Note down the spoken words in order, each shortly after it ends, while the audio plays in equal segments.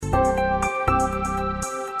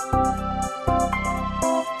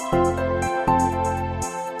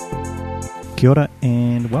Kia ora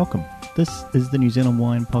and welcome. This is the New Zealand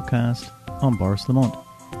Wine Podcast. I'm Boris Lamont.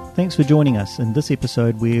 Thanks for joining us in this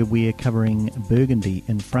episode where we're covering Burgundy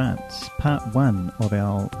in France, part one of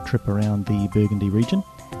our trip around the Burgundy region.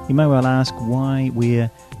 You may well ask why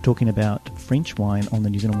we're talking about French wine on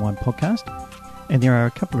the New Zealand Wine Podcast, and there are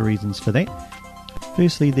a couple of reasons for that.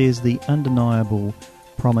 Firstly, there's the undeniable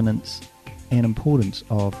prominence and importance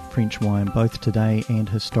of French wine both today and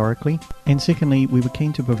historically. And secondly, we were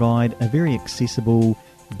keen to provide a very accessible,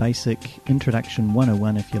 basic introduction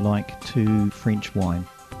 101, if you like, to French wine.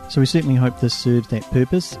 So we certainly hope this serves that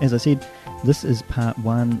purpose. As I said, this is part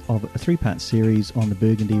one of a three-part series on the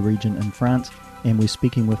Burgundy region in France, and we're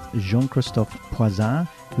speaking with Jean-Christophe Poisart,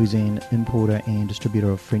 who's an importer and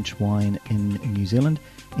distributor of French wine in New Zealand,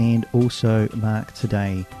 and also Mark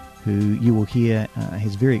Today, who you will hear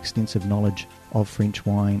has very extensive knowledge of French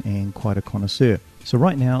wine and quite a connoisseur. So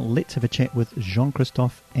right now, let's have a chat with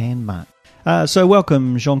Jean-Christophe and Mark. So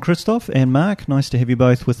welcome, Jean-Christophe and Mark. Nice to have you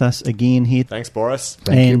both with us again here. Thanks, Boris.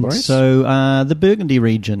 Thank you, Boris. So the Burgundy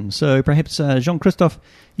region. So perhaps, Jean-Christophe,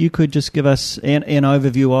 you could just give us an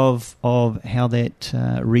overview of how that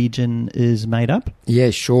region is made up?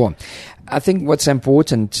 Yeah, sure. I think what's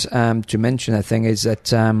important to mention, I think, is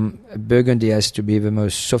that Burgundy has to be the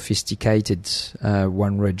most sophisticated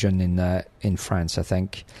wine region in France, I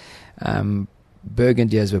think.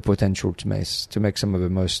 Burgundy has the potential to make some of the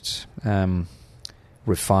most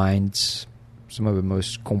refined, some of the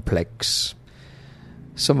most complex,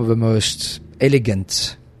 some of the most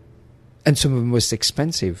elegant, and some of the most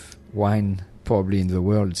expensive wine probably in the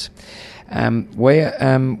world.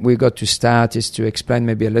 Where we got to start is to explain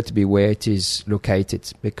maybe a little bit where it is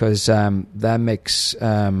located, because that makes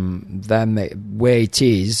where it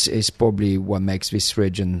is probably what makes this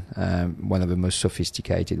region one of the most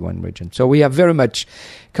sophisticated wine regions. So we are very much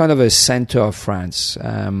kind of a center of France.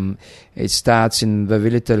 It starts in the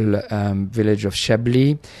little village of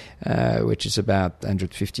Chablis, which is about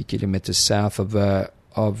 150 kilometers south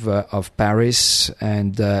of Paris,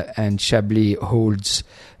 and Chablis holds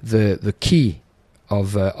the key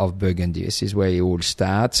of Burgundy. This is where it all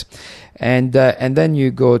starts, and then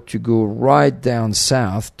you go right down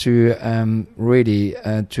south to really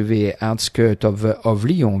to the outskirts of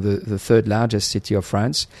Lyon, the third largest city of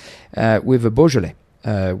France, with the Beaujolais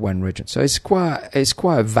wine region. So it's quite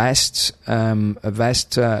a vast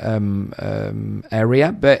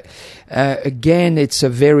area, but again, it's a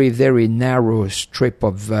very, very narrow strip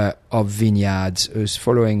of vineyards. It's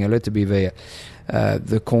following a little bit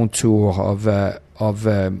the contour of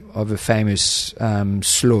the famous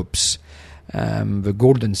slopes, the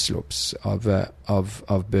golden slopes of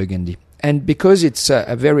Burgundy. And because it's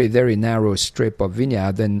a very, very narrow strip of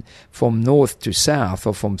vineyard, then from north to south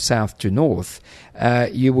or from south to north,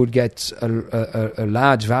 you would get a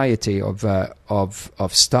large variety of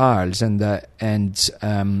styles and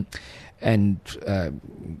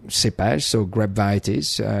cépages, so grape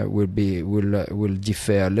varieties, will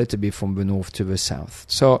differ a little bit from the north to the south.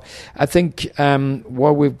 So I think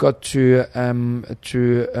what we've got to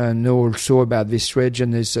know also about this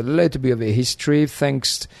region is a little bit of a history.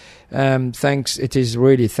 It is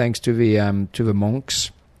really thanks to the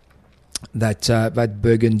monks that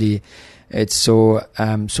Burgundy it's so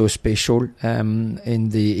special. In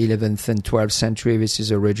the 11th and 12th century, this is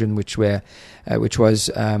a region which was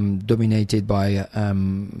dominated by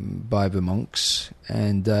the monks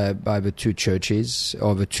and by the two churches,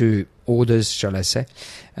 or the two orders, shall I say,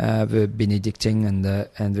 the Benedictine and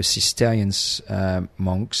the Cistercians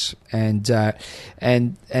monks, and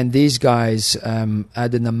these guys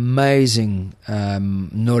had an amazing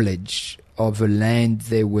knowledge of the land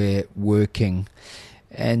they were working.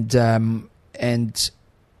 And they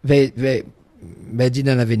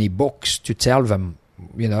didn't have any books to tell them,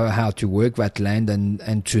 how to work that land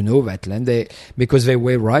and to know that land, because they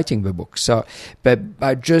were writing the books. So, but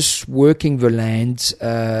by just working the land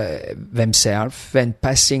themselves, then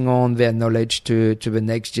passing on their knowledge to the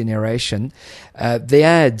next generation, they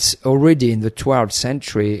had already in the 12th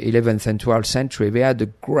century, 11th and 12th century, they had a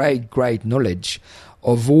great knowledge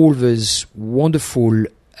of all those wonderful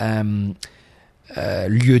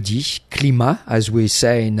lieux-dits, climat, as we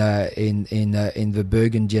say in the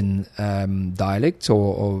Burgundian dialect,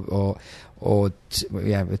 or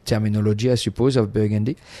the terminology, I suppose, of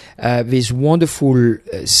Burgundy. These wonderful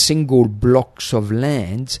single blocks of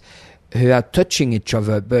land who are touching each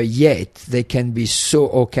other, but yet they can be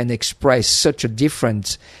can express such a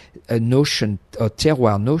different notion, or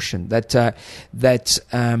terroir notion, that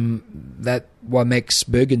what makes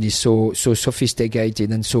Burgundy so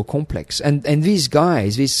sophisticated and so complex. And these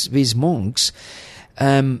guys, these monks,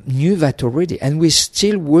 knew that already, and we're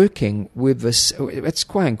still working with this. It's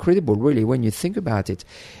quite incredible, really, when you think about it.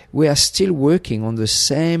 We are still working on the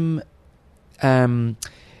same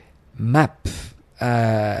map,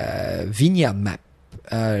 vineyard map,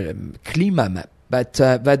 Klima map, but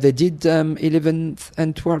that they did 11th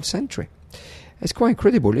and 12th century. It's quite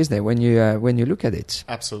incredible, isn't it, when you look at it?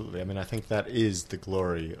 Absolutely. I mean, I think that is the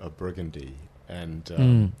glory of Burgundy,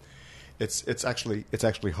 and it's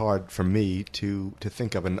actually hard for me to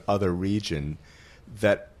think of another region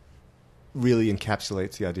that really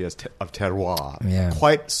encapsulates the ideas of terroir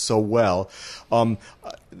quite so well.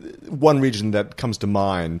 One region that comes to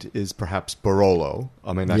mind is perhaps Barolo.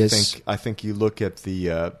 I mean, I think you look at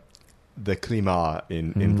the Klima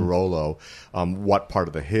in Barolo, what part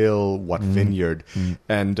of the hill, what vineyard,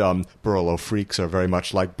 and Barolo freaks are very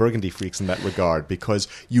much like Burgundy freaks in that regard, because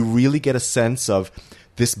you really get a sense of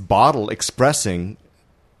this bottle expressing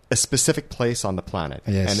a specific place on the planet,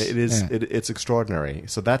 and it's extraordinary.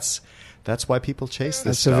 So that's why people chase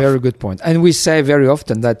this stuff. That's a very good point. And we say very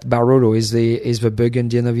often that Barolo is the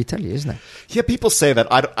Burgundian of Italy, isn't it? Yeah, people say that.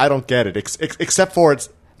 I don't get it, except for it's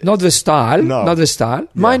not the style. No. Not the style. Yeah.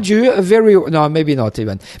 Mind you, maybe not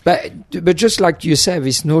even. But just like you say,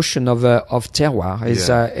 this notion of terroir is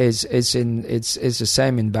the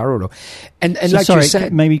same in Barolo. And so like sorry, you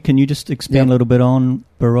said, maybe can you just expand a little bit on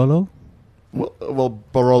Barolo? Well,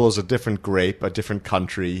 Barolo's a different grape, a different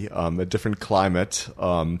country, a different climate,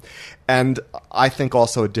 and I think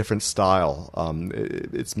also a different style.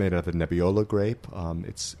 It's made of a Nebbiolo grape.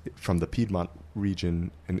 It's from the Piedmont region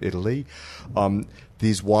in Italy.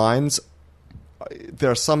 These wines, there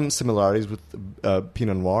are some similarities with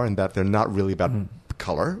Pinot Noir in that they're not really about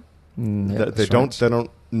color. They don't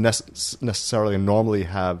necessarily normally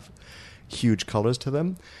have huge colors to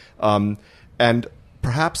them, and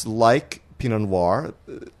perhaps like Pinot Noir,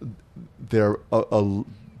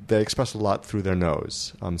 they express a lot through their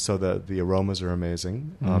nose. So the aromas are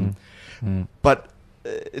amazing. But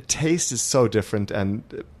taste is so different,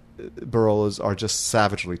 and Barolos are just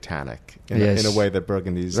savagely tannic in a way that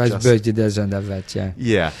Burgundy's just... Burgundy doesn't have that,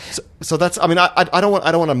 Yeah. So that's... I mean, I don't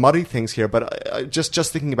want to muddy things here, but just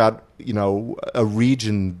thinking about, a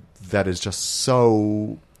region that is just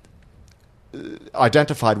so...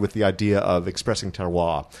 identified with the idea of expressing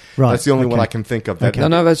terroir. Right. That's the only one I can think of. That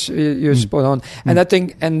No, that's you're spot on. And I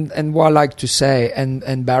think, and what I like to say, and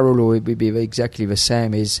Barolo will be exactly the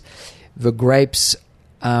same, is the grapes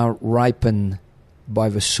are ripened by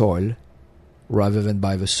the soil rather than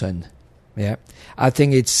by the sun. Yeah, I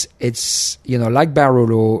think it's like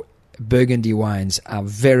Barolo, Burgundy wines are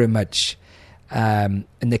very much an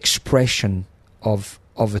expression of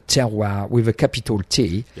a terroir with a capital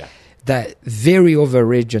T. Yeah. That very other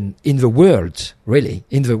region in the world,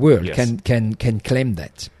 can claim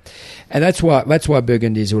that, and that's what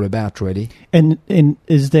Burgundy is all about, really. And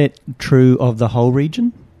is that true of the whole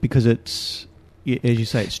region? Because it's, as you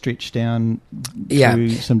say, it's stretched down through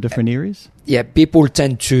some different areas. Yeah, people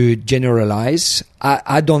tend to generalize.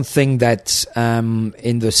 I don't think that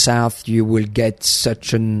in the south you will get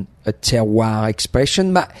such a terroir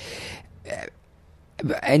expression, but.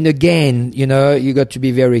 And again, you got to be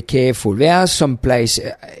very careful. There are some places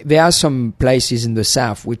in the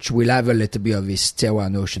south which will have a little bit of this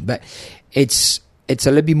terroir notion, but it's a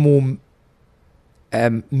little bit more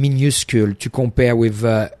minuscule to compare with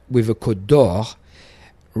a Côte d'Or,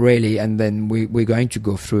 really. And then we're going to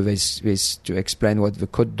go through this to explain what the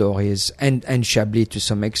Côte d'Or is, and Chablis to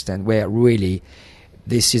some extent, where really.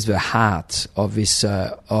 This is the heart of this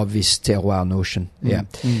terroir notion,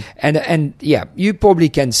 and you probably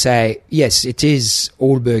can say yes, it is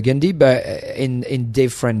all Burgundy, but in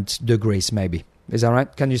different degrees, maybe. Is that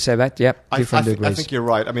right? Can you say that? Yeah, different degrees. I think you're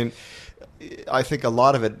right. I mean, I think a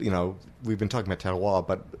lot of it, we've been talking about terroir,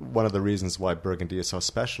 but one of the reasons why Burgundy is so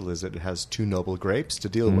special is that it has two noble grapes to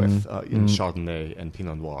deal with in Chardonnay and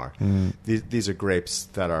Pinot Noir. These are grapes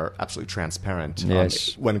that are absolutely transparent.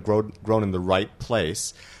 Yes. When grown in the right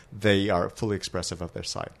place, they are fully expressive of their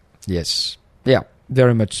site. Yes. Yeah,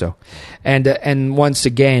 very much so. And once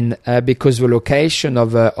again, because the location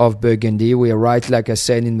of Burgundy, we are right, like I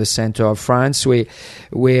said, in the center of France, where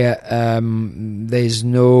there's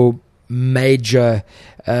no major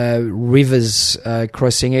rivers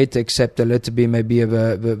crossing it, except a little bit maybe of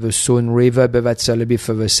the Saône River, but that's a little bit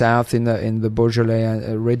further south in the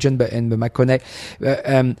Beaujolais region, but in the Mâconnais.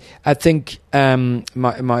 I think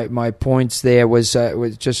my points there was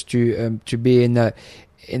just to be in the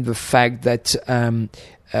fact that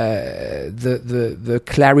the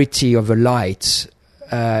clarity of the light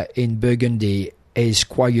in Burgundy is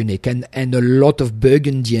quite unique, and a lot of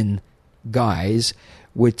Burgundian guys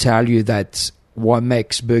will tell you that what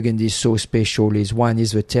makes Burgundy so special is, one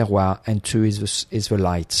is the terroir, and two is the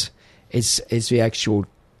light. It's the actual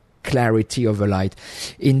clarity of the light.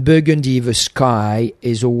 In Burgundy, the sky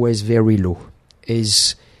is always very low.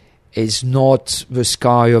 Is not the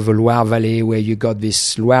sky of the Loire Valley, where you got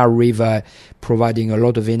this Loire River providing a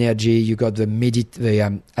lot of energy. You got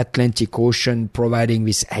the Atlantic Ocean providing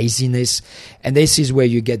this haziness, and this is where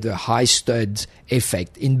you get the high stud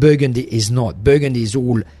effect. In Burgundy, is not. Burgundy is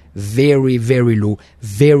all very, very low,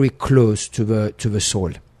 very close to the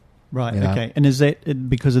soil. Right. You know? Okay. And is that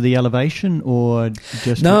because of the elevation, or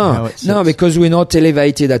just how it sits? No, because we're not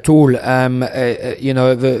elevated at all.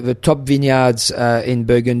 The top vineyards in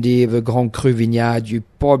Burgundy, the Grand Cru vineyard, you're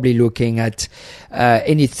probably looking at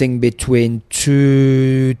anything between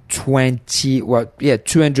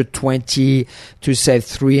 220 to say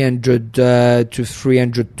 300 to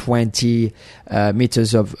 320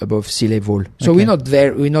 meters above sea level. So Okay.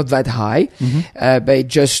 we're not that high, but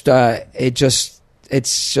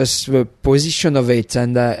it's just the position of it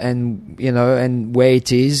and where it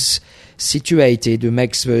is situated who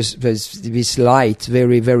makes this light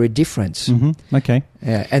very, very different. Mm-hmm. Okay.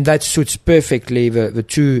 Yeah, and that suits perfectly the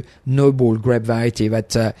two noble grape variety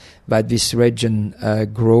that this region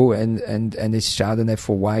grow, and it's Chardonnay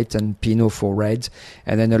for white and Pinot for red,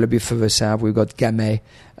 and then a little bit further south we've got Gamay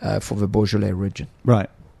for the Beaujolais region. Right.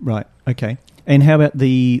 Okay. And how about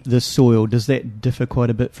the soil? Does that differ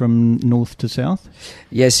quite a bit from north to south?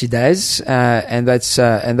 Yes, it does, and that's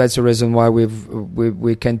the reason why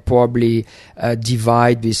we can probably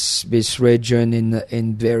divide this region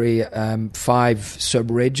in very 5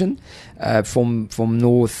 sub-region from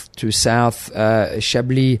north to south.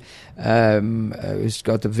 Chablis has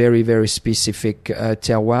got a very, very specific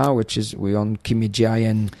terroir, which is we're on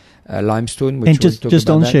Kimmegian limestone. Which and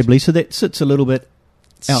just on that. Chablis, so that sits a little bit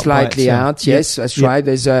Slightly out, yes, that's right.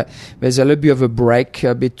 There's a little bit of a break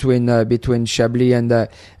between Chablis and the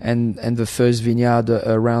first vineyard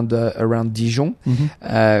around Dijon,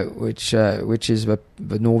 which is the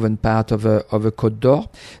northern part of a Côte d'Or.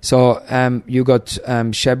 So you got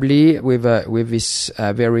Chablis with this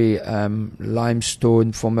very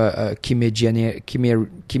limestone from a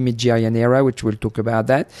Kimmegian era, which we'll talk about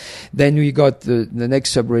that. Then we got the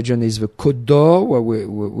next sub-region is the Côte d'Or, where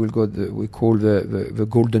we call the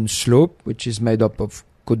Golden Slope, which is made up of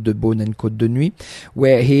Côte de Beaune and Côte de Nuit,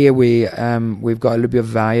 where here we've got a little bit of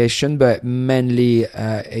variation, but mainly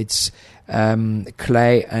it's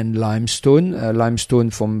clay and limestone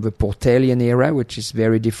from the Portelian era, which is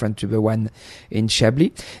very different to the one in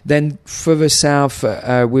Chablis. Then further south,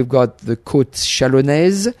 we've got the Côte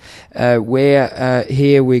Chalonnaise, where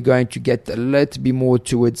here we're going to get a little bit more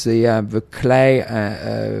towards the clay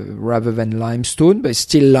rather than limestone, but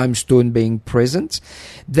still limestone being present.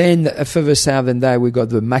 Then further south than that, we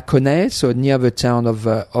got the Mâconnais, so near the town of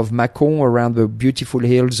Mâcon, around the beautiful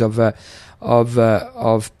hills of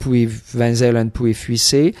Puy-Venzel and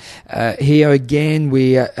Puy-Fuissé. Here again,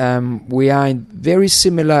 we are in very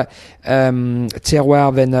similar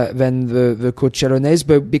terroir than the Côte Chalonnaise,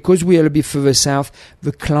 but because we are a little bit further south,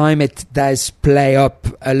 the climate does play up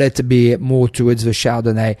a little bit more towards the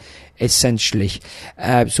Chardonnay, essentially.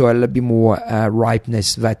 So a little bit more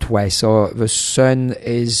ripeness that way. So the sun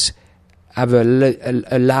have a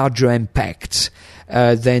larger impact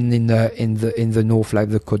than in the north, like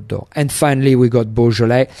the Côte d'Or. And finally, we got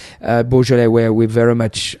Beaujolais, where we very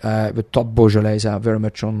much the top Beaujolais are very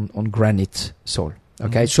much on granite soil.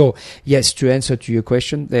 Okay, so yes, to answer to your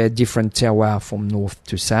question, there are different terroirs from north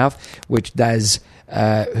to south, which does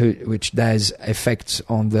effect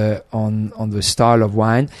on the style of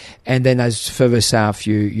wine. And then as further south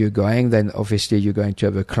you're going, then obviously you're going to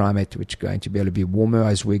have a climate which is going to be a little bit warmer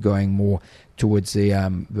as we're going more towards the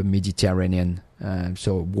Mediterranean,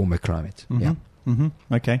 so warmer climate. Yeah. Mm-hmm.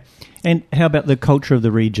 Okay. And how about the culture of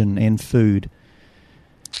the region and food?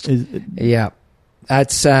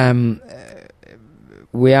 That's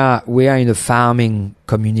we are in a farming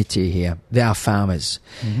community here. They are farmers.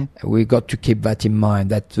 We got to keep that in mind,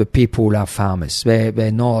 that the people are farmers.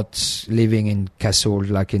 They're not living in castles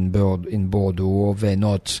like in Bordeaux, or they're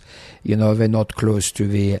not close to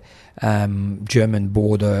the German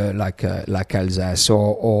border like Alsace,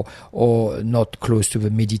 or not close to the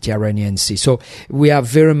Mediterranean Sea. So we are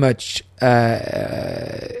very much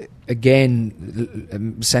again,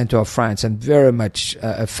 center of France, and very much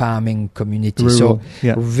a farming community. Rural,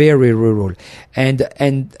 very rural. And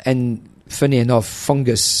funny enough,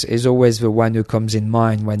 fungus is always the one who comes in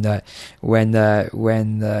mind when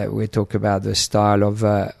we talk about the style of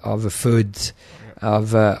the food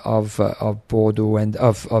of Bordeaux and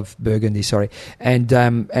of Burgundy. Sorry, and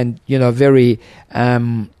very.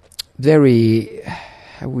 very,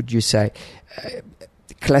 how would you say,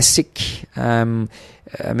 classic.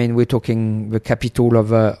 I mean, we're talking the capital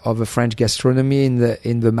of a French gastronomy in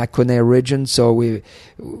the Mâconnais region. So we're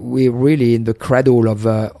really in the cradle of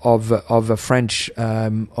our French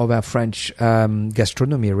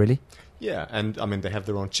gastronomy, really. Yeah, and I mean they have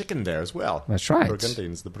their own chicken there as well. That's right.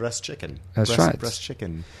 Burgundians, the breast chicken. That's right. Breast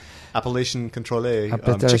chicken. Appellation contrôlée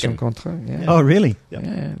Appellation chicken. contrôlée. Yeah. Oh, really?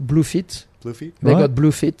 Yeah. Bluefit. Bluefit. They Right. got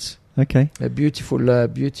Bluefit. Okay. A beautiful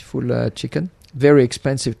chicken. Very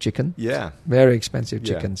expensive chicken. Yeah. Very expensive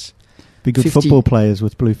Yeah. chickens. Be good 50 football players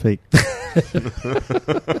with blue feet.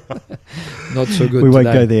 Not so good. We won't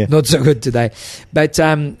today. go there. Not so good today. But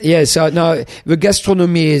so no, the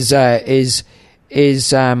gastronomy is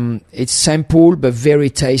it's simple but very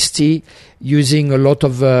tasty, using a lot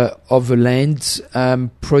of the land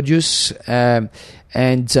produce and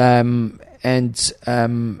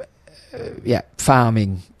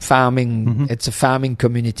farming. Mm-hmm. It's a farming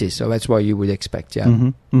community, so that's what you would expect. Yeah. Mm-hmm,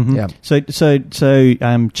 mm-hmm. Yeah. So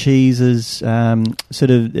cheeses,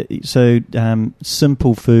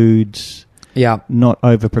 simple foods, Yeah. not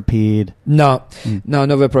over prepared. No, Mm.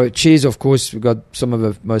 no. Cheese, of course, we've got some of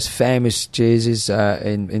the most famous cheeses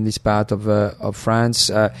in this part of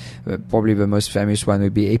France. Probably the most famous one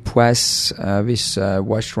would be Époisse, this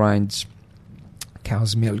wash rind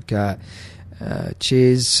cow's milk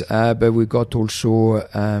cheese. But we got also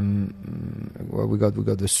we got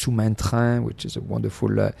the Soumentrin, which is a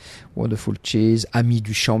wonderful cheese. Ami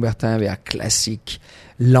du Chambertin, they are classic.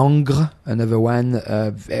 Langres, another one,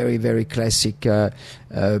 very, very classic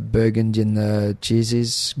Burgundian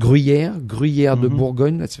cheeses. Gruyère de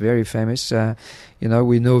Bourgogne, that's very famous.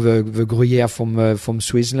 We know the Gruyère from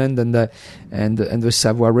Switzerland and the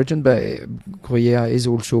Savoy region, but Gruyère is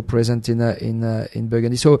also present in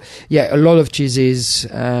Burgundy. So yeah, a lot of cheeses,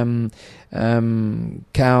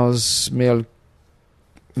 cow's milk,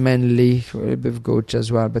 mainly a little bit of goat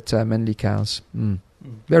as well, but mainly cows.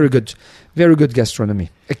 Very good gastronomy.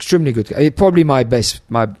 Extremely good. Probably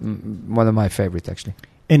one of my favorite, actually.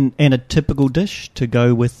 And a typical dish to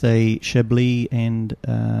go with a Chablis and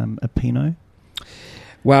a Pinot?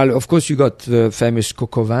 Well, of course, you got the famous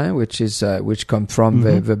coq au vin, which come from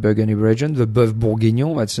the Burgundy region. The bœuf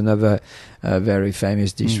bourguignon, that's another very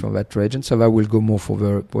famous dish from that region. So that will go more for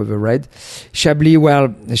the red. Chablis,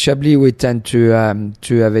 we tend to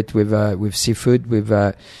have it with seafood, with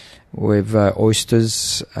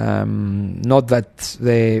oysters. Not that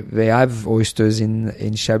they have oysters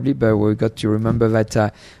in Chablis, but we got to remember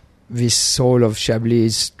that this soil of Chablis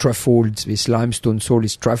is truffled. This limestone soil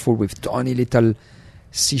is truffled with tiny little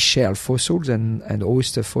seashell fossils and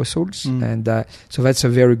oyster fossils, and so that's a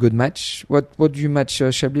very good match. What do you match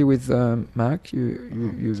Chablis with, Mark?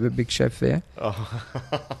 You're the big chef there.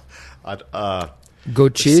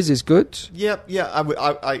 Goat cheese is good. Yeah.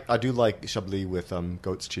 I do like Chablis with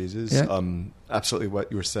goat's cheeses. Yeah. Absolutely, what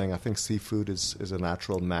you were saying. I think seafood is a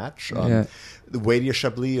natural match. Yeah. The weightier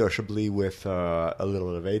Chablis or Chablis with a little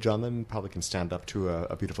bit of age on them probably can stand up to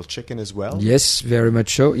a beautiful chicken as well. Yes, very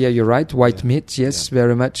much so. Yeah, you're right. White meat, yes,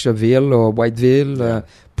 very much. Veal or white veal,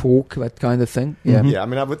 pork, that kind of thing. Yeah. Yeah, I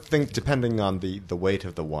mean, I would think depending on the weight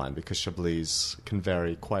of the wine, because Chablis can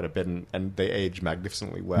vary quite a bit, and they age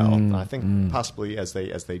magnificently well. And I think possibly as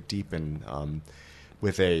they deepen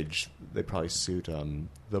with age, they probably suit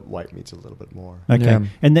the white meats a little bit more. Okay, Yeah.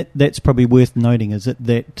 and that's probably worth noting, is it,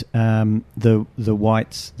 that the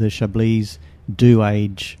whites, the Chablis, do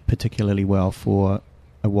age particularly well for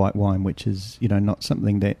a white wine, which is not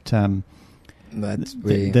something that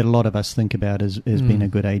that a lot of us think about as being a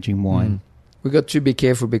good aging wine. We got to be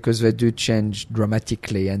careful because they do change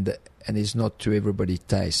dramatically, and it's not to everybody's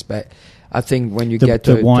taste. But I think when you get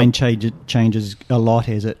the wine changes a lot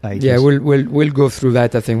as it ages. yeah, we'll go through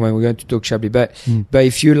that. I think when we're going to talk Chablis, but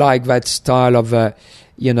if you like that style of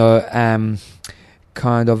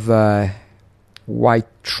kind of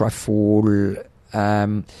white truffle,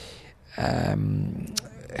 kind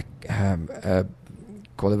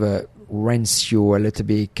of a rancio, a little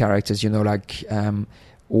bit characters, like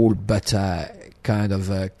all butter kind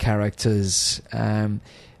of characters.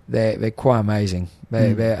 They're quite amazing.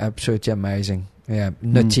 They're absolutely amazing. Yeah,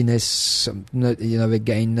 nuttiness. They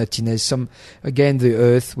gain nuttiness. Again, the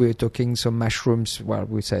earth. We're talking some mushrooms. Well,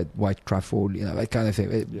 we said white truffle. That kind of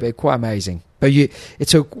thing. They're quite amazing. But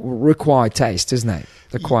it's a required taste, isn't it?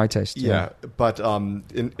 The required taste. Yeah, but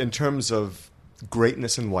in terms of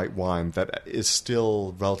greatness in white wine, that is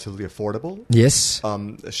still relatively affordable. Yes.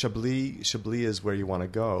 Chablis is where you want to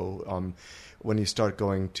go. when you start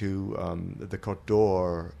going to the Côte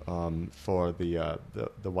d'Or for the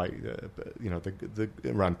white, the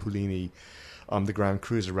around Pouligny, the Grand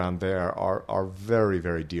Crus around there are very,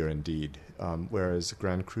 very dear indeed. Whereas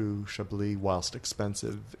Grand Cru Chablis, whilst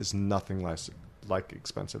expensive, is nothing like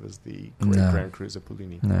expensive as the Grand Crus of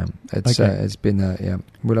Pouligny. No, it's been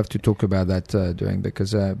we'll have to talk about that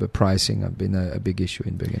because the pricing have been a big issue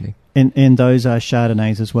in Burgundy. And those are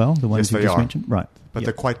Chardonnays as well, the ones you just mentioned, right? But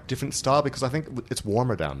they're quite different style because I think it's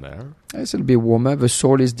warmer down there. It's a little bit warmer. The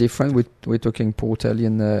soil is different. We're talking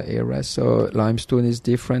Port-Elian area, so limestone is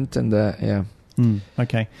different, and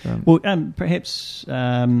okay. Well, perhaps.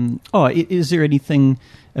 Is there anything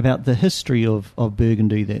about the history of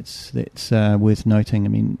Burgundy that's worth noting? I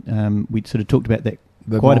mean, we sort of talked about that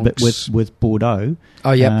quite a bit with Bordeaux.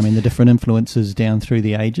 Oh yeah. And the different influences down through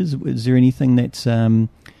the ages. Is there anything that's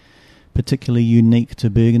particularly unique to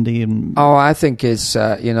Burgundy? I think it's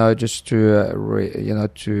just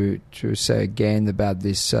to say again about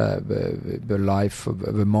this the life of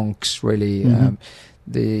the monks really.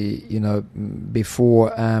 Before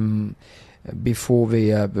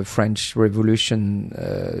the French Revolution,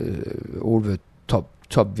 all the top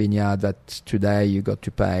vineyard that today you got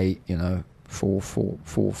to pay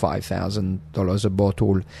 $4,000-$5,000 a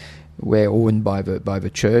bottle were owned by the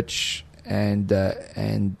church, and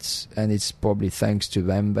it's probably thanks to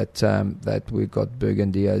them that we got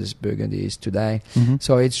Burgundy as Burgundy is today. Mm-hmm.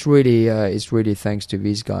 So it's really thanks to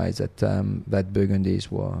these guys that Burgundy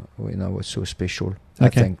was so special.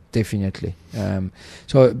 Okay. I think definitely.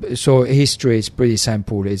 So history is pretty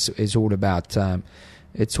simple. It's all about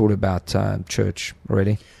church,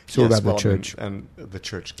 really. It's all about the church, and the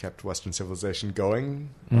church kept Western civilization going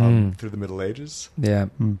through the Middle Ages. Yeah,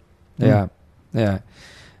 yeah.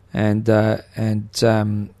 And I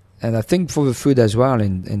think for the food as well,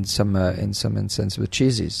 in some instance, the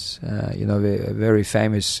cheeses. The very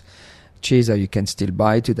famous cheese that you can still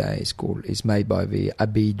buy today is made by the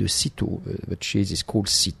Abbey de Cîteaux. The cheese is called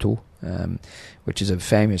Cîteaux, which is a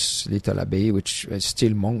famous little abbey, which is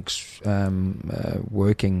still monks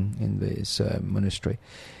working in this monastery.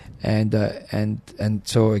 And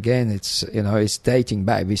so again, it's dating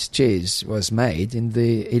back. This cheese was made in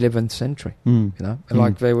the 11th century.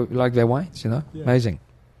 Like their wines. Amazing.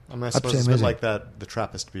 I mean, I suppose it's a bit like that. The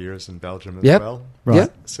Trappist beers in Belgium as well. Right. Yeah,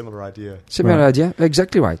 similar idea. Idea.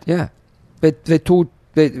 Exactly right. Yeah, but they taught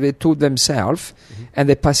themselves, and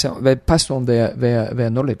they passed on their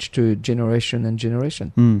knowledge to generation and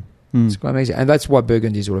generation. It's quite amazing, and that's what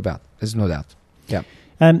Burgundy is all about. There's no doubt. Yeah.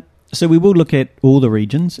 So we will look at all the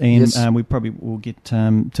regions, and we probably will get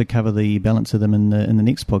to cover the balance of them in the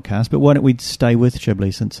next podcast. But why don't we stay with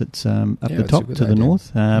Chablis since it's up the top to the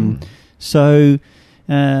north? So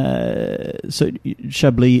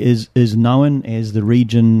Chablis is known as the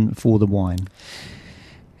region for the wine.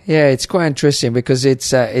 Yeah, it's quite interesting because it's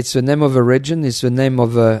the name of a region, it's the name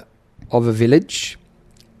of a village,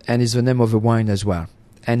 and it's the name of a wine as well.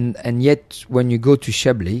 And yet, when you go to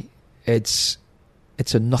Chablis, it's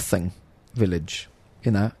a nothing village.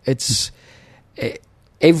 It's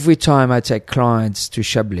every time I take clients to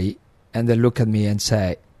Chablis, and they look at me and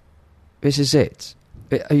say, "This is it.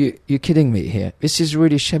 Are you kidding me here? This is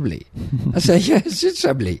really Chablis." I say, yes, it's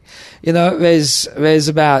Chablis. There's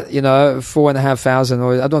about 4,500,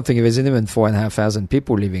 or I don't think there's even 4,500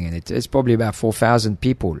 people living in it. It's probably about 4,000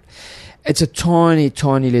 people. It's a tiny,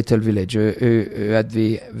 tiny little village who had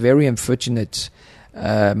the very unfortunate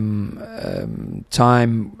time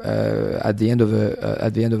at the end of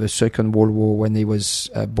the Second World War, when he was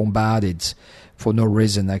bombarded for no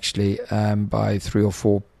reason actually by 3 or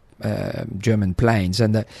 4 German planes,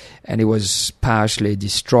 and it was partially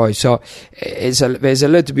destroyed. So there's a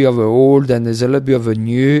little bit of a old and there's a little bit of a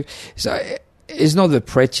new. So it's not the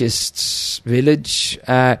prettiest village.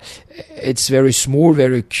 It's very small,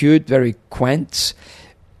 very cute, very quaint.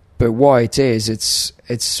 But what it is, it's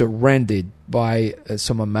surrounded by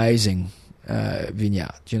some amazing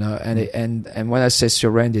vineyard, and when I say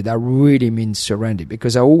surrounded, I really mean surrounded,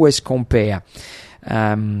 because I always compare.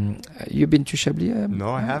 You've been to Chablis? No,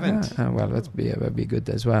 I haven't. Well, that'd be good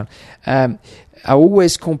as well. I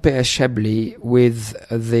always compare Chablis with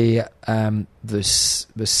the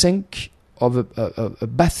sink of a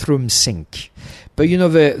bathroom sink, but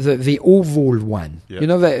the oval one.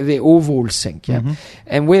 Yep. The oval sink, yeah. Mm-hmm.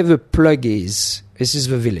 And where the plug is, this is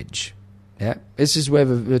the village. Yeah, this is where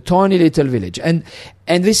the tiny little village, and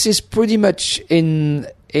this is pretty much in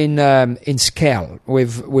scale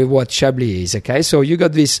with what Chablis is. Okay, so you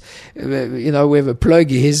got this, where the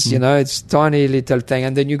plug is, it's tiny little thing,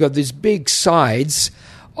 and then you got these big sides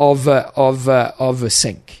of a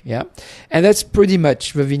sink. Yeah, and that's pretty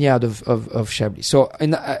much the vineyard of Chablis. So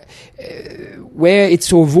where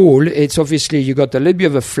it's oval, it's obviously you got a little bit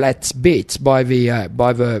of a flat bit by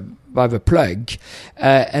the plug,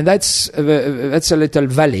 and that's a little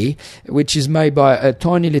valley which is made by a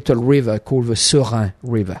tiny little river called the Serein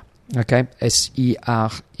River. Okay,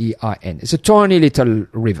 Serein. It's a tiny little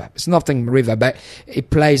river. It's nothing river, but it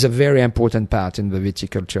plays a very important part in the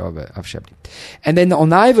viticulture of Chablis. And then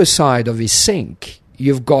on either side of this sink,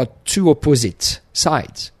 you've got two opposite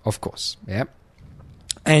sides, of course. Yeah,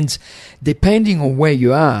 and depending on where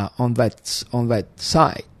you are on that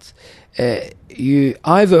side, you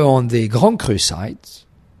either on the Grand Cru sides,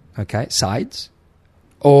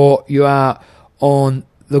 or you are on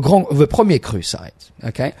the Premier Cru side,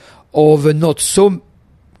 okay, or the not so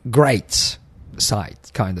great side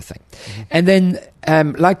kind of thing. Mm-hmm. And then,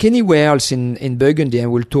 like anywhere else in Burgundy, and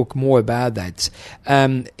we'll talk more about that,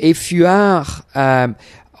 if you are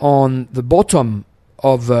on the bottom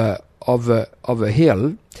of a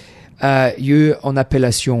hill, you're on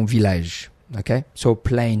appellation village, okay, so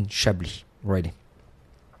plain Chablis, really.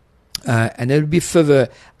 And a little bit further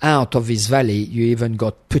out of this valley, you even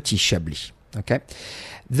got Petit Chablis, okay.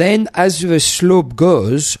 Then, as the slope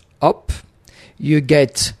goes up, you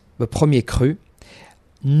get the Premier Cru.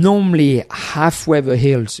 Normally, halfway the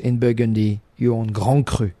hills in Burgundy, you're on Grand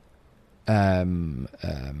Cru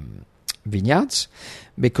vineyards,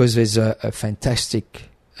 because there's a fantastic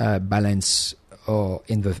balance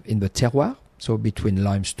in the terroir, so between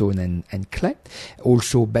limestone and clay.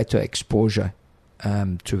 Also, better exposure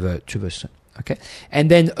to the sun. Okay, and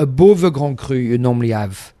then above the Grand Cru, you normally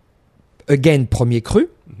have again Premier Cru.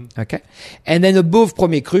 Okay, and then above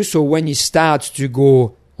Premier Cru, so when you start to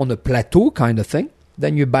go on a plateau kind of thing,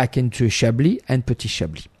 then you're back into Chablis and Petit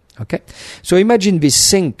Chablis. Okay, so imagine this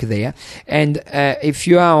sink there, and if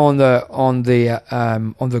you are on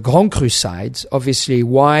the Grand Cru side, obviously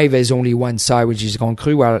why there's only one side which is Grand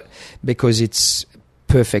Cru? Well, because it's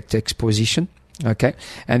perfect exposition. Okay,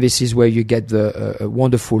 and this is where you get the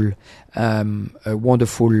wonderful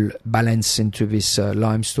balance into this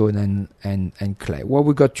limestone and clay. What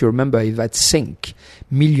we got to remember is that sink,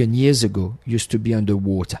 million years ago, used to be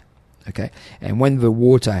underwater. Okay, and when the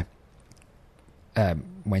water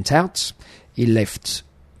went out, it left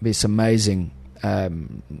this amazing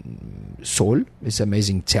soil, this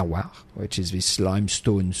amazing terroir, which is this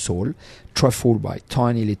limestone soil, truffled by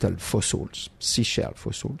tiny little fossils, seashell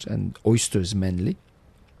fossils, and oysters mainly.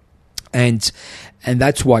 And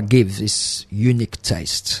that's what gives this unique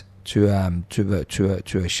taste to a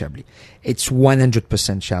Chablis. It's 100%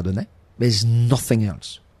 Chardonnay. There's nothing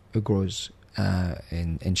else that grows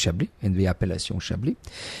in Chablis, in the appellation Chablis.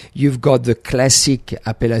 You've got the classic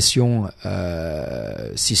appellation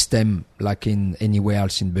system like in anywhere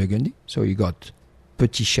else in Burgundy. So you got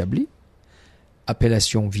Petit Chablis,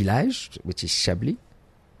 appellation village, which is Chablis,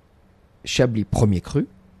 Chablis Premier Cru,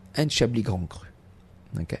 and Chablis Grand Cru.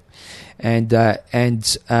 Okay, and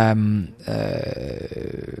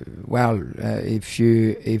if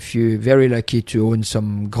you're very lucky to own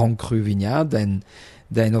some Grand Cru vineyard, then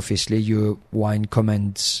obviously your wine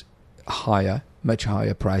commands much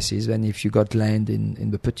higher prices than if you got land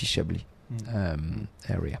in the Petit Chablis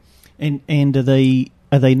area. And are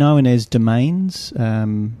they known as domains,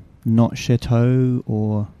 not chateau,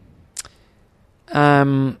 or?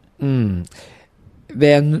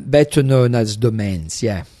 They're better known as domains.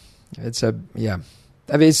 Yeah, there's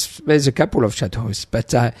a couple of chateaus,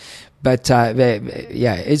 but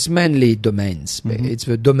it's mainly domains. Mm-hmm. It's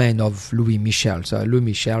the domain of Louis Michel. So Louis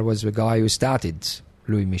Michel was the guy who started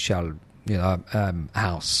Louis Michel,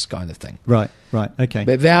 house kind of thing. Right, okay.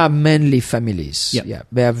 But they are mainly families. Yep. Yeah,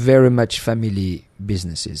 they are very much family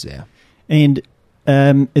businesses there. And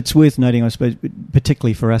it's worth noting, I suppose,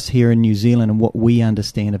 particularly for us here in New Zealand and what we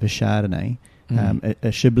understand of a Chardonnay,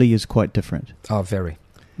 a Chablis is quite different. Oh, very.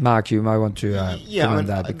 Mark, you might want to comment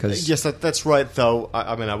that because yes, that's right. Though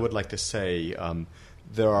I would like to say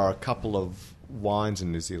there are a couple of wines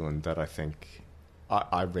in New Zealand that I think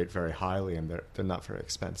I rate very highly, and they're not very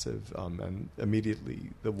expensive. And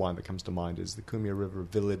immediately, the wine that comes to mind is the Cumia River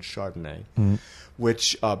Village Chardonnay,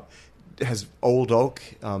 which has old oak,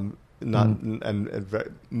 and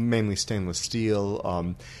mainly stainless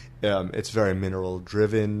steel. It's very mineral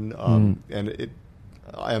driven, and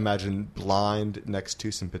I imagine blind next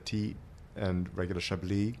to some Petit and regular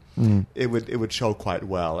Chablis, it would show quite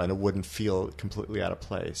well, and it wouldn't feel completely out of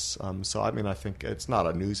place. So I think it's not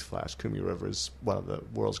a newsflash. Cumia River is one of the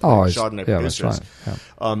world's great Chardonnay producers. That's right.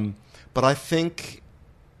 Yeah. But I think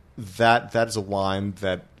that is a wine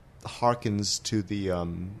that harkens to the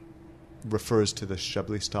refers to the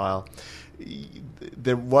Chablis style.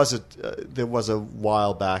 There was a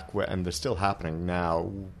while back where, and they're still happening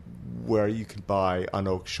now, where you could buy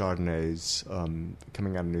unoaked Chardonnays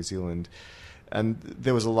coming out of New Zealand. And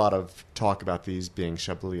there was a lot of talk about these being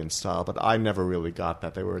Chablis in style, but I never really got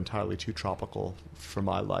that. They were entirely too tropical for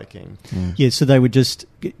my liking. Yeah, so they were just...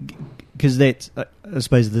 Because that's, I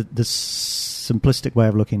suppose, the simplistic way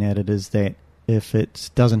of looking at it is that if it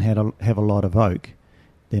doesn't have a lot of oak,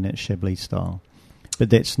 then it's Chablis style. But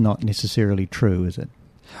that's not necessarily true, is it?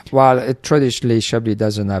 Well, traditionally, Chablis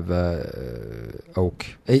doesn't have oak.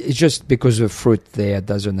 It's just because the fruit there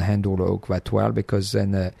doesn't handle oak that well, because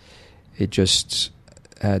then... it just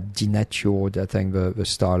denatured, I think, the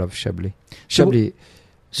style of Chablis. Chablis.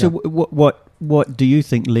 So what do you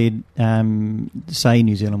think led, say,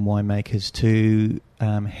 New Zealand winemakers to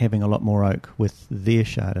having a lot more oak with their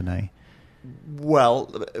Chardonnay? Well,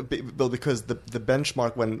 because the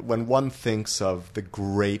benchmark, when one thinks of the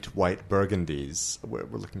great white Burgundies, we're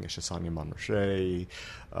looking at Chassagne Montrachet,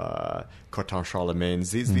 Corton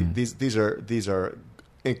Charlemagne's. These are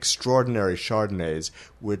extraordinary Chardonnays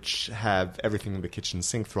which have everything in the kitchen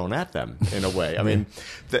sink thrown at them in a way. I mean,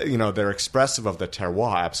 they're expressive of the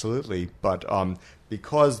terroir, absolutely, but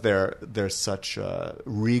because they're such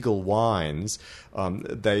regal wines,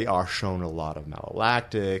 they are shown a lot of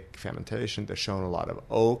malolactic fermentation. They're shown a lot of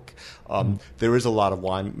oak. There is a lot of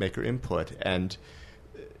winemaker input, and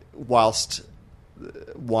whilst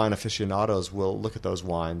wine aficionados will look at those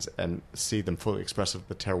wines and see them fully expressive of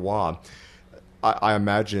the terroir, I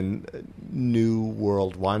imagine new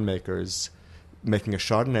world winemakers making a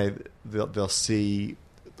Chardonnay, they'll see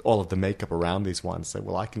all of the makeup around these wines, say,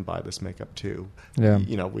 well, I can buy this makeup too. Yeah.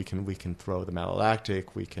 We can throw the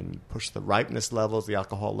malolactic, we can push the ripeness levels, the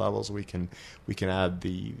alcohol levels, we can add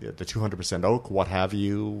the 200% oak, what have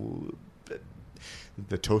you,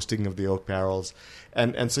 the toasting of the oak barrels,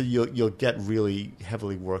 and so you'll get really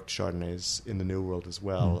heavily worked Chardonnays in the New World as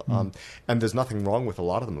well. Mm-hmm. And there's nothing wrong with a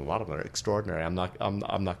lot of them. A lot of them are extraordinary. I'm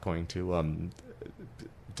not going to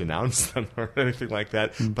denounce them or anything like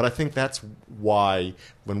that. But I think that's why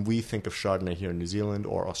when we think of Chardonnay here in New Zealand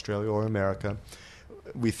or Australia or America,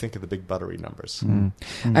 we think of the big buttery numbers.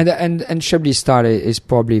 And Chablis style is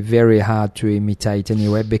probably very hard to imitate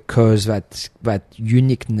anyway, because that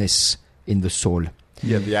uniqueness in the soul.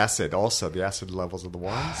 Yeah, the acid levels of the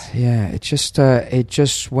wines. Yeah, it just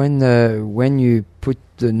when you put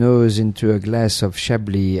the nose into a glass of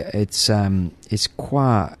Chablis, it's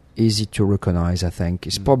quite easy to recognize. I think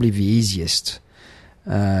it's probably the easiest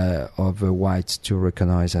of the whites to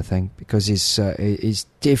recognize. I think because it's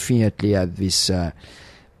definitely at this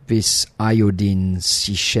iodine,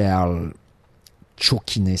 seashell,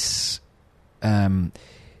 chalkiness,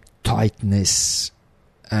 tightness.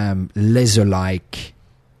 Laser-like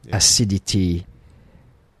acidity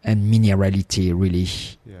and minerality, really,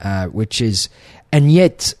 which is, and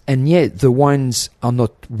yet the wines are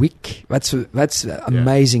not weak. That's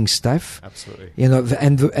amazing stuff. Absolutely.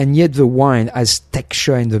 And yet the wine has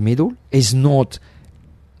texture in the middle, is not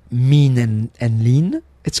mean and lean.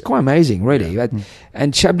 It's quite amazing, really. Yeah.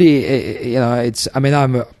 And Chablis, it's. I mean,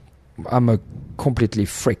 I'm a completely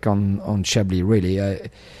freak on Chablis, really.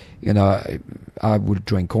 I would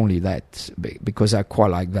drink only that because I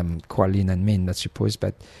quite like them, quite lean and mean, I suppose.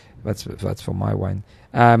 But that's for my wine.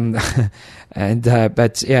 But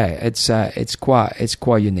yeah, it's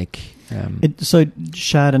quite unique. So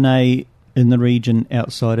Chardonnay in the region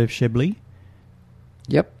outside of Chablis.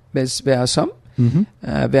 Yep, there are some. Mm-hmm.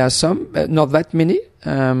 There are some, not that many.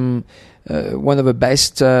 One of the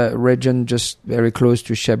best region just very close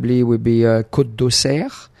to Chablis would be Côte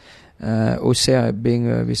d'Auxerre. Auxerre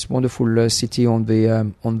being this wonderful city on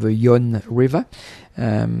the Yonne River,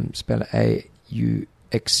 spelled A-U-X-E-R-R-E,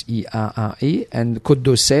 and Côte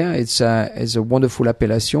d'Auxerre is a wonderful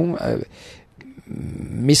appellation,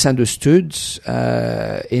 misunderstood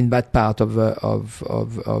in that part of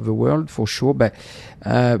the world for sure, but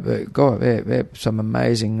there some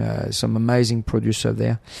amazing producer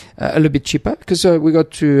there, a little bit cheaper because we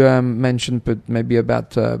got to mention maybe about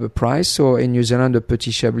the price. So in New Zealand, the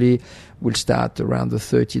Petit Chablis will start around the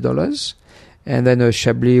 $30, and then a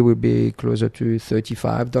Chablis will be closer to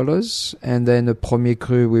 $35, and then a Premier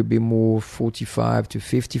Cru will be more $45 to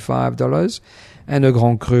 $55. And a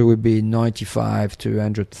Grand Cru would be $95 to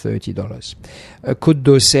 $130. A Côte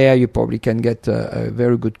d'Auxerre, you probably can get a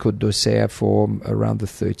very good Côte d'Auxerre for around the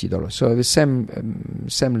 $30. So the same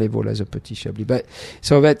level as a Petit Chablis. But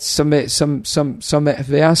so that's some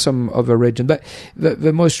there are some other regions, but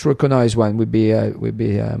the most recognized one would be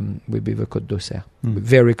the Côte d'Auxerre,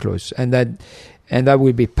 very close. And and that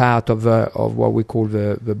will be part of what we call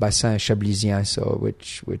the Bassin Chablisien, so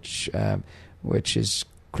which is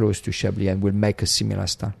close to Chablis and will make a similar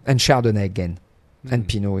style. And Chardonnay again, and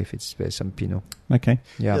Pinot if it's some Pinot. Okay.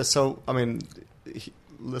 Yeah. So I mean,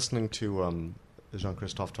 listening to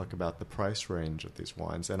Jean-Christophe talk about the price range of these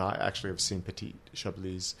wines, and I actually have seen Petit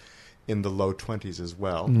Chablis in the low 20s as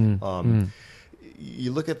well.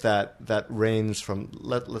 You look at that range from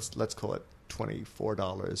let's call it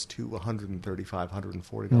 $24 to $135,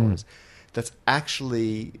 $140. That's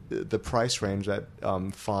actually the price range that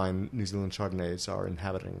fine New Zealand Chardonnays are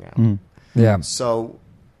inhabiting now. Yeah. So,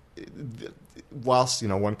 whilst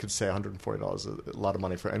one could say $140 is a lot of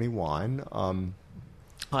money for any wine,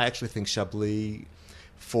 I actually think Chablis,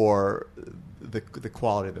 for the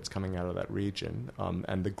quality that's coming out of that region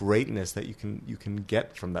and the greatness that you can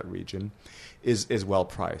get from that region, is well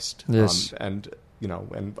priced. Yes. And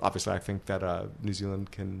obviously I think that New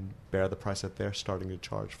Zealand can bear the price that they're starting to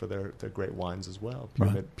charge for their great wines as well.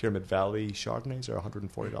 Pyramid Valley Chardonnays are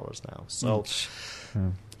 $140 now. So,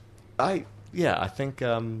 I think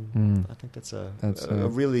that's a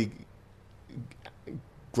really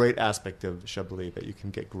great aspect of Chablis, that you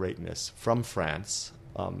can get greatness from France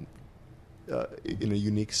in a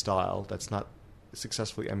unique style that's not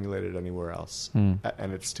successfully emulated anywhere else, and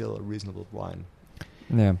it's still a reasonable wine.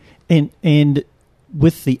 Yeah, and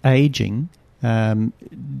with the aging, do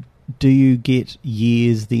you get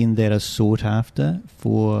years then that are sought after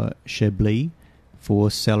for Chablis for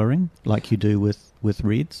cellaring, like you do with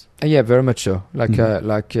reds? Yeah, very much so.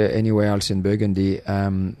 Like anywhere else in Burgundy,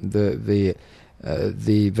 the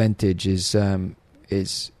vintage is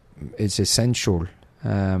essential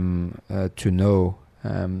to know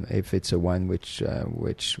if it's a wine which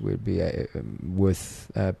will be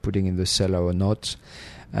worth putting in the cellar or not.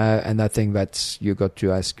 And I think that you got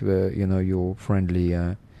to ask your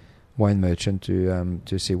friendly wine merchant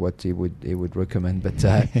to see what he would recommend. But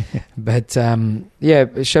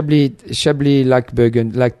Chablis like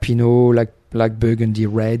Burgundy, like Pinot, like Burgundy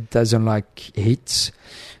red, doesn't like heat.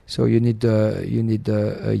 So you need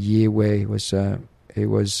a year where it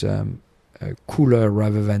was cooler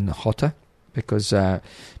rather than hotter, because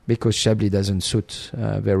Chablis doesn't suit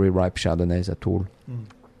very ripe Chardonnays at all.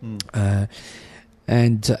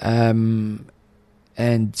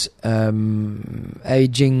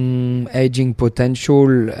 Aging potential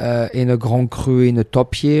in a Grand Cru in a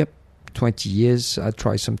top year, 20 years. I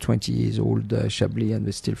tried some 20 years old Chablis and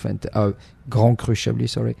they still Grand Cru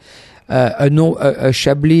Chablis, sorry. A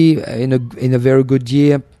Chablis in a very good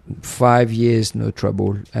year, 5 years, no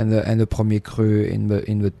trouble, and a Premier Cru in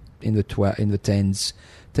the tens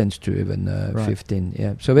to even 15.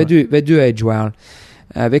 Yeah, so they do age well.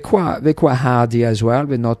 They're quite hardy as well.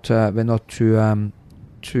 They're not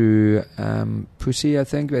too pussy. I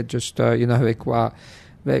think they're just they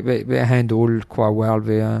handle quite well.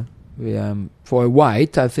 They for a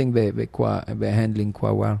white, I think they're handling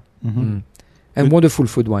quite well. And wonderful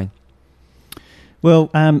food wine.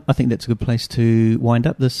 Well, I think that's a good place to wind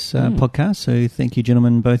up this podcast. So thank you,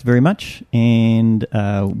 gentlemen, both very much. And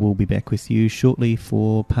we'll be back with you shortly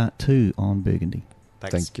for part 2 on Burgundy.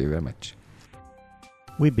 Thanks. Thank you very much.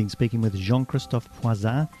 We've been speaking with Jean-Christophe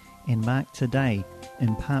Poisat and Marc today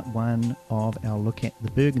in part 1 of our look at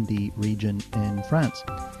the Burgundy region in France.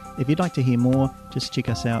 If you'd like to hear more, just check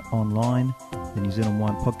us out online, the New Zealand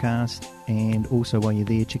Wine Podcast, and also while you're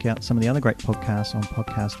there, check out some of the other great podcasts on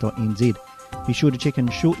podcast.nz. Be sure to check in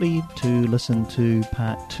shortly to listen to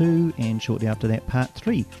part 2 and shortly after that part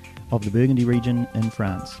 3 of the Burgundy region in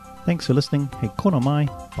France. Thanks for listening. He kona mai.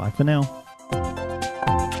 Bye for now.